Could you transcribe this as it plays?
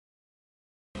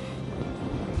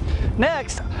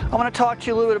Next, I want to talk to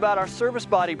you a little bit about our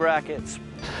ServiceBody brackets.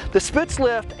 The Spitz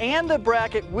lift and the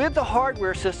bracket with the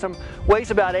hardware system weighs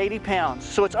about 80 pounds.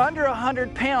 So it's under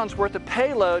 100 pounds worth of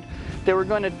payload that we're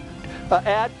going to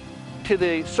add to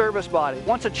the ServiceBody.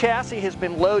 Once a chassis has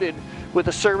been loaded with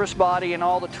the ServiceBody and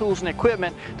all the tools and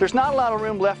equipment, there's not a lot of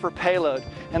room left for payload.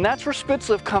 And that's where Spitz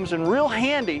lift comes in real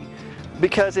handy,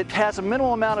 because it has a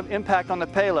minimal amount of impact on the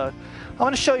payload. I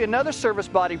want to show you another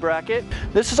ServiceBody bracket.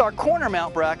 This is our corner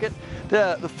mount bracket.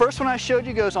 The first one I showed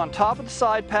you goes on top of the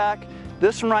side pack.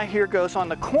 This one right here goes on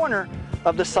the corner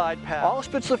of the side pack. All the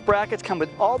Spitz lift brackets come with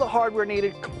all the hardware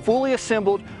needed, fully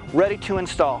assembled, ready to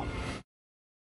install.